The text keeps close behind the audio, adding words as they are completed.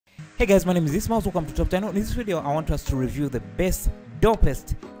Hey guys, my name is Ismail. Welcome to Top 10. In this video, I want us to review the best,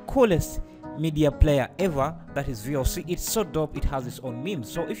 dopest, coolest media player ever, that is VLC. It's so dope, it has its own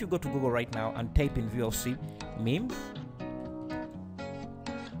memes. So if you go to Google right now and type in VLC memes,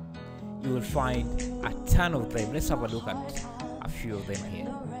 you will find a ton of them. Let's have a look at a few of them here.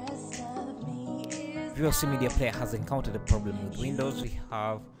 VLC Media Player has encountered a problem with Windows. We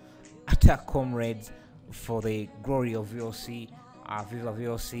have attack comrades for the glory of VLC, Viva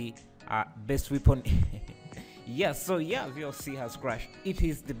VLC, best weapon. VLC has crashed. It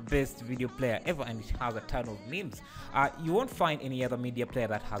is the best video player ever, and it has a ton of memes. You won't find any other media player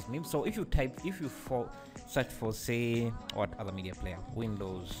that has memes. So if you search for, say, what other media player?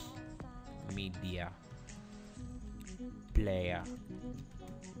 Windows Media Player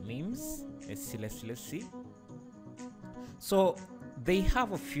memes. Let's see. So they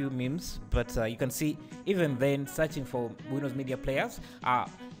have a few memes, but you can see even then, searching for Windows Media Players,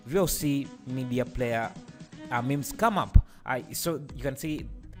 VLC Media Player memes come up. So you can see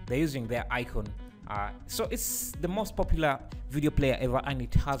they're using their icon. So it's the most popular video player ever, and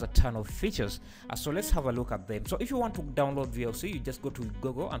it has a ton of features. So let's have a look at them. So if you want to download VLC, you just go to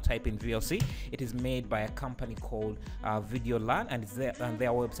Google and type in VLC. It is made by a company called VideoLAN, and it's there, and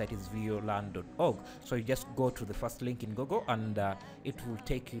their website is videolan.org. So you just go to the first link in Google, and it will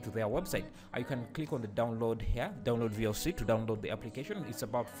take you to their website. You can click on the download here, download VLC, to download the application. It's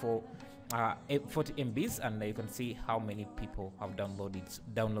about 40 MBs, and you can see how many people have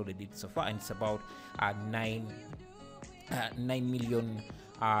downloaded it so far, and it's about 9 million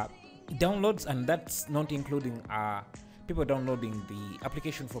downloads, and that's not including people downloading the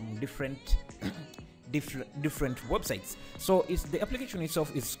application from different websites. So the application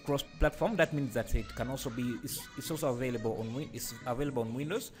itself is cross-platform. That means that it can also be it's also available on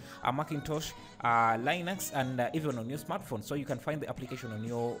Windows, Macintosh, Linux, and even on your smartphone. So you can find the application on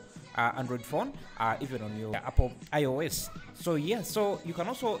your Android phone, even on your Apple iOS. So so you can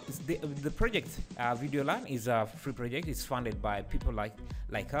also the project VideoLAN is a free project. It's funded by people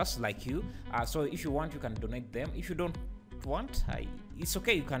like us, like you. So if you want, you can donate them. If you don't want, it's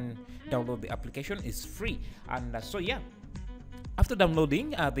okay, you can download the application. It's free. And after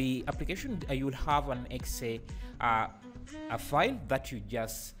downloading the application, you will have an exe a file that you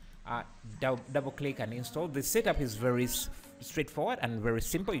just double click and install. The setup is very straightforward and very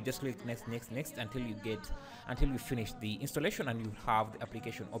simple. You just click next until you finish the installation, and you have the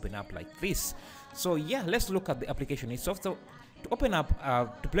application open up like this. So let's look at the application itself. So to open up,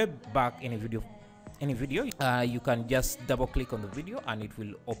 to play back any video, you can just double click on the video and it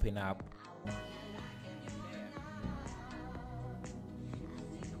will open up.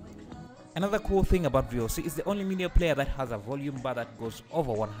 Another cool thing about VLC is the only media player that has a volume bar that goes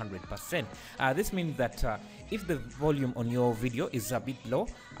over 100%. This means that if the volume on your video is a bit low,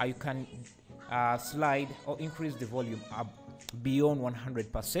 you can slide or increase the volume up beyond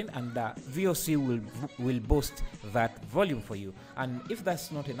 100%, and VLC will boost that volume for you. And if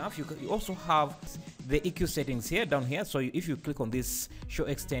that's not enough, you also have the EQ settings here down here. So if you click on this show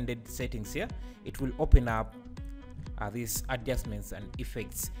extended settings here, it will open up these adjustments and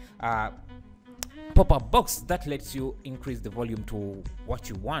effects pop-up box that lets you increase the volume to what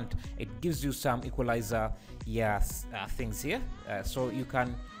you want. It gives you some equalizer things here, so you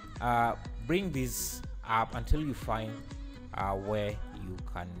can bring this up until you find where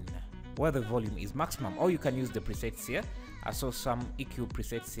the volume is maximum, or you can use the presets here. So some EQ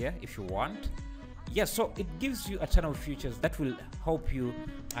presets here if you want. So it gives you a ton of features that will help you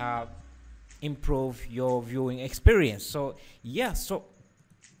improve your viewing experience. So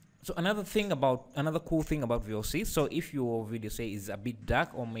another cool thing about VLC, so if your video, say, is a bit dark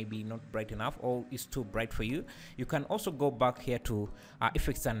or maybe not bright enough, or is too bright for you, you can also go back here to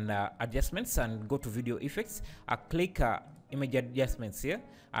effects and adjustments, and go to video effects, click image adjustments here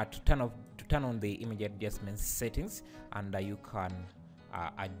to turn on the image adjustments settings, and you can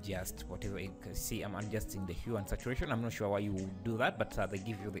adjust whatever. You can see I'm adjusting the hue and saturation. I'm not sure why you would do that, but they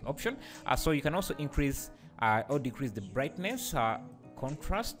give you the option. So you can also increase or decrease the brightness,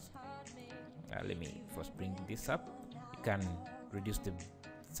 contrast. Let me first bring this up. You can reduce the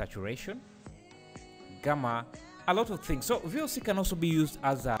saturation, gamma, a lot of things. So VLC can also be used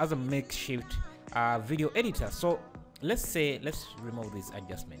as a makeshift video editor. So let's remove these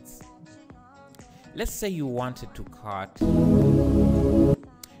adjustments. Let's say you wanted to cut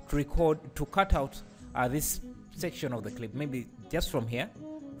out this section of the clip, maybe just from here,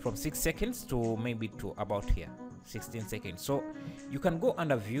 from 6 seconds to maybe to about here, 16 seconds. So you can go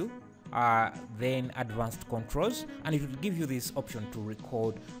under view, then advanced controls, and it will give you this option to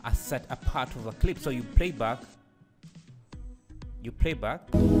record a part of a clip. So you play back,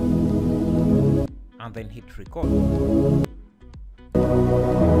 and then hit record.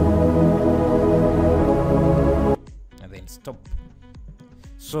 And then stop.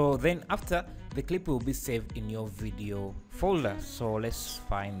 So then after, the clip will be saved in your video folder. So let's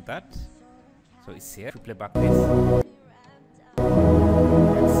find that. So it's here. If we play back this,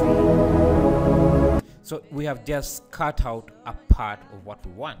 let's see. So we have just cut out a part of what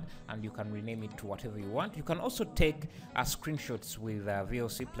we want, and you can rename it to whatever you want. You can also take screenshots with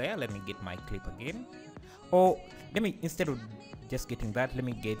VLC Player. Let me get my clip again. Or let me, instead of just getting that, let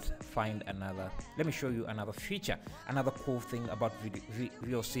me find another. Let me show you another feature, another cool thing about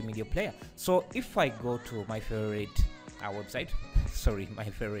VLC Media Player. So if I go to my favorite website, sorry, my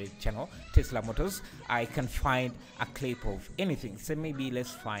favorite channel, Tesla Motors, I can find a clip of anything. So maybe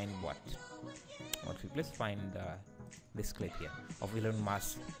let's find let's find this clip here of Elon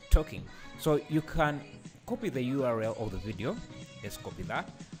Musk talking. So you can copy the URL of the video. Let's copy that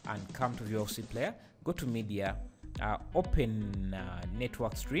and come to VLC Player, go to media, open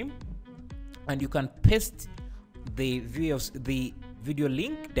network stream, and you can paste the video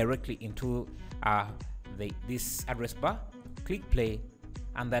link directly into this address bar. Click play,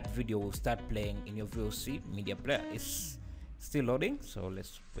 and that video will start playing in your VLC Media Player. It's still loading, so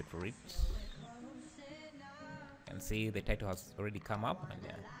let's wait for it. You can see the title has already come up, and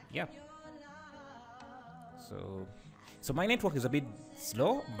yeah. So my network is a bit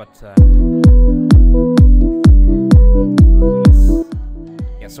slow, but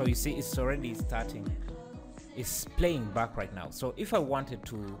yeah. So you see, it's already starting. It's playing back right now. So if I wanted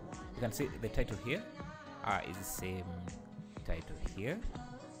to, you can see the title here is the same title here.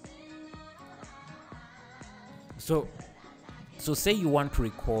 So say you want to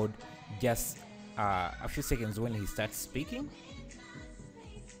record just a few seconds when he starts speaking,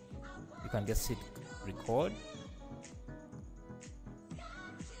 you can just hit record.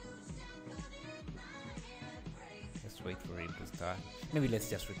 Let's wait for him to start. Maybe let's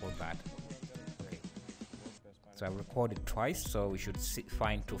just record that. Okay. So I recorded twice, so we should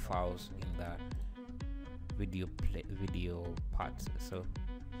find two files in the video part. So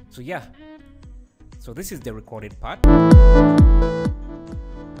yeah. So this is the recorded part. You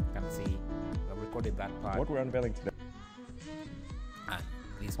can see I recorded that part. What we're unveiling today.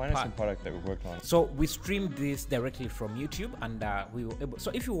 This financing product that we worked on. So we streamed this directly from YouTube, and we were able.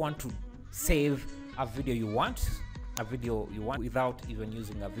 So if you want to save a video you want without even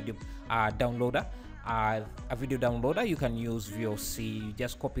using a video downloader, you can use VLC. You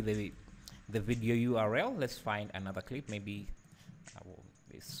just copy the video URL. Let's find another clip. Maybe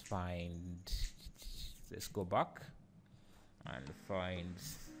let's go back and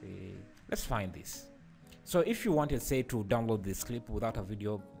let's find this. So if you wanted, say, to download this clip without a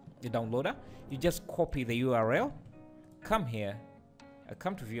video downloader, you just copy the URL, come here,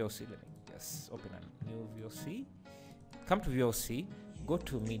 come to VLC. Let me just open a new VLC. Come to VLC, go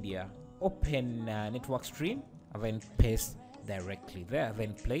to media, open network stream, and then paste directly there.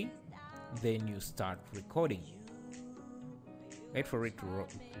 Then play. Then you start recording. Wait for it to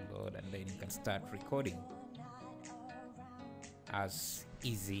load, and then you can start recording. As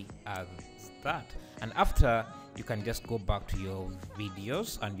easy as that. And after, you can just go back to your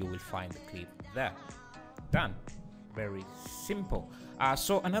videos and you will find the clip there. Done. Very simple.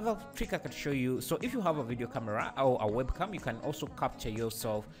 So another trick I could show you. So if you have a video camera or a webcam, you can also capture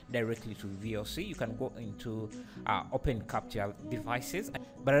yourself directly to VLC. You can go into open capture devices,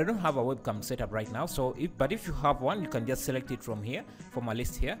 but I don't have a webcam set up right now. So if you have one, you can just select it from here, from a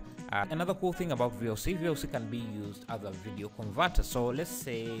list here. Another cool thing about VLC can be used as a video converter. So let's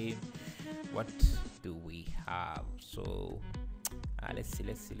say, what do we have? So let's see.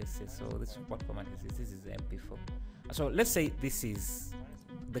 So this, what format is this? This is MP4. So let's say this is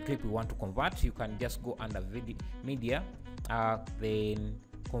the clip we want to convert. You can just go under media, then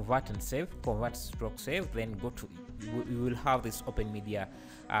convert and save, convert stroke save, then go to, you will have this open media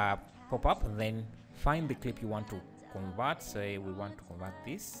pop up, and then find the clip you want to convert. Say we want to convert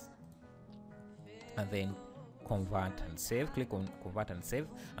this, and then convert and save. Click on convert and save,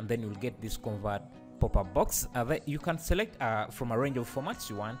 and then you'll get this convert pop-up box. You can select from a range of formats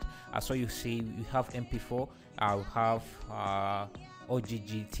you want. So you see you have MP4, you have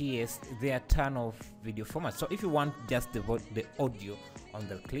OGG, TS. There are a ton of video formats. So if you want just the audio on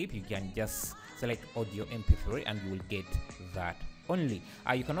the clip, you can just select audio MP3 and you will get that only.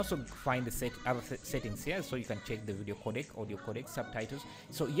 You can also find the other settings here, so you can check the video codec, audio codec, subtitles.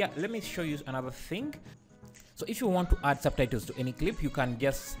 So yeah, let me show you another thing. So if you want to add subtitles to any clip, you can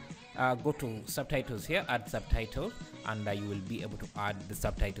just go to subtitles here, add subtitles, and you will be able to add the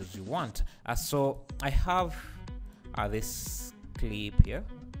subtitles you want. So I have this clip here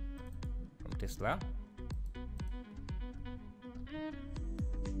from Tesla.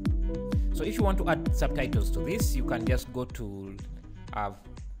 So if you want to add subtitles to this, you can just go to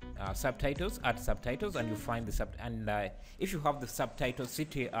subtitles, add subtitles, and you find the if you have the subtitles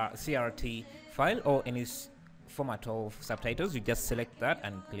CRT file or any format of subtitles, you just select that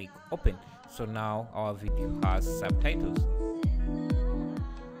and click open. So now our video has subtitles.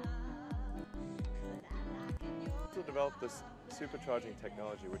 To develop this supercharging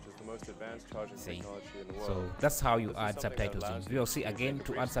technology, which is the most advanced charging technology in the world. So that's how you add subtitles in VLC. Again,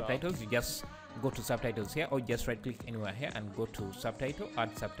 to add subtitles, you just go to subtitles here, or just right click anywhere here and go to subtitle,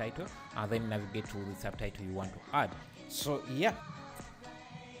 add subtitle, and then navigate to the subtitle you want to add. So yeah.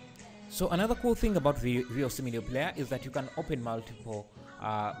 So another cool thing about VLC Media Player is that you can open multiple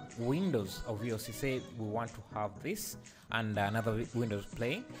windows of VLC. Say we want to have this and another Windows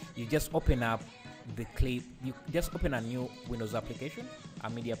playing. You just open up the clip. You just open a new Windows application, a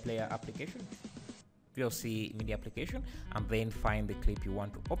media player application, VLC media application, and then find the clip you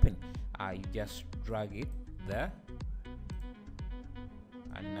want to open. You just drag it there,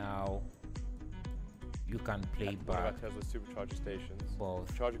 and now you can play back. One of our Tesla supercharger stations.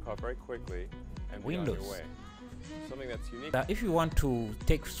 Both. Charge your car very quickly and be on Windows. your way. Something that's unique. If you want to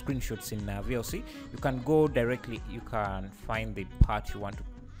take screenshots in VLC, you can go directly. You can find the part you want to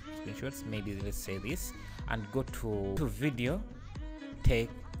screenshots. Maybe let's say this, and go to video, take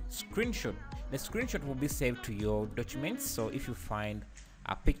screenshot. The screenshot will be saved to your documents. So if you find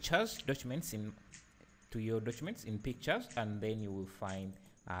pictures documents to your documents in pictures, and then you will find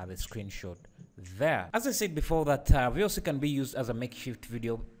the screenshot there. As I said before, that VLC can be used as a makeshift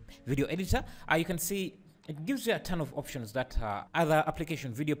video editor. You can see it gives you a ton of options that other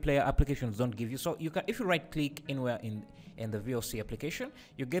video player applications don't give you. So you can, if you right click anywhere in the VLC application,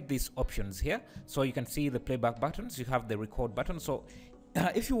 you get these options here. So you can see the playback buttons, you have the record button. So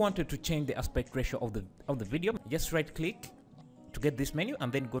if you wanted to change the aspect ratio of the video, just right click to get this menu,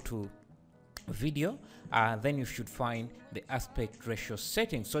 and then go to video. Then you should find the aspect ratio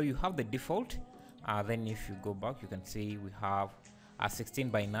settings. So you have the default. Then if you go back, you can see we have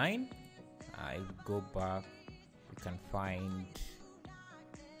 16:9. I go back, you can find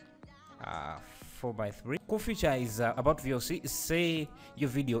 4:3. Cool feature is about VLC is, say your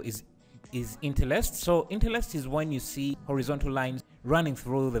video is interlaced. So interlaced is when you see horizontal lines running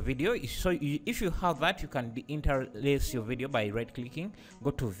through the video. So if you have that, you can interlace your video by right clicking,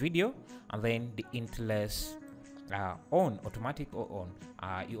 go to video, and then the interlace on, automatic or on.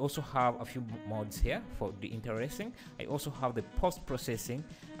 You also have a few modes here for the interlacing. I also have the post-processing.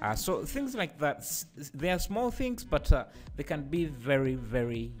 So things like that, they are small things, but they can be very,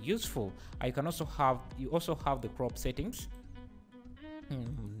 very useful. You also have the crop settings.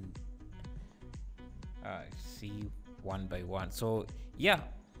 See one by one. So yeah,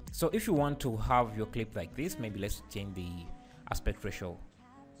 so if you want to have your clip like this, maybe let's change the aspect ratio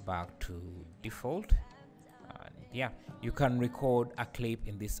back to default. Yeah, you can record a clip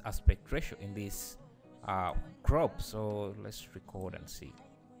in this aspect ratio, in this crop. So let's record and see.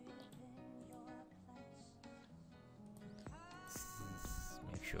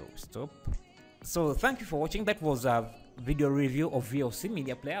 Make sure we stop. So thank you for watching. That was a video review of VLC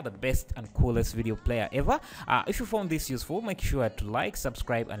Media Player, the best and coolest video player ever. If you found this useful, make sure to like,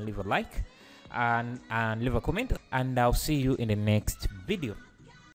 subscribe, and leave a like, and leave a comment, and I'll see you in the next video.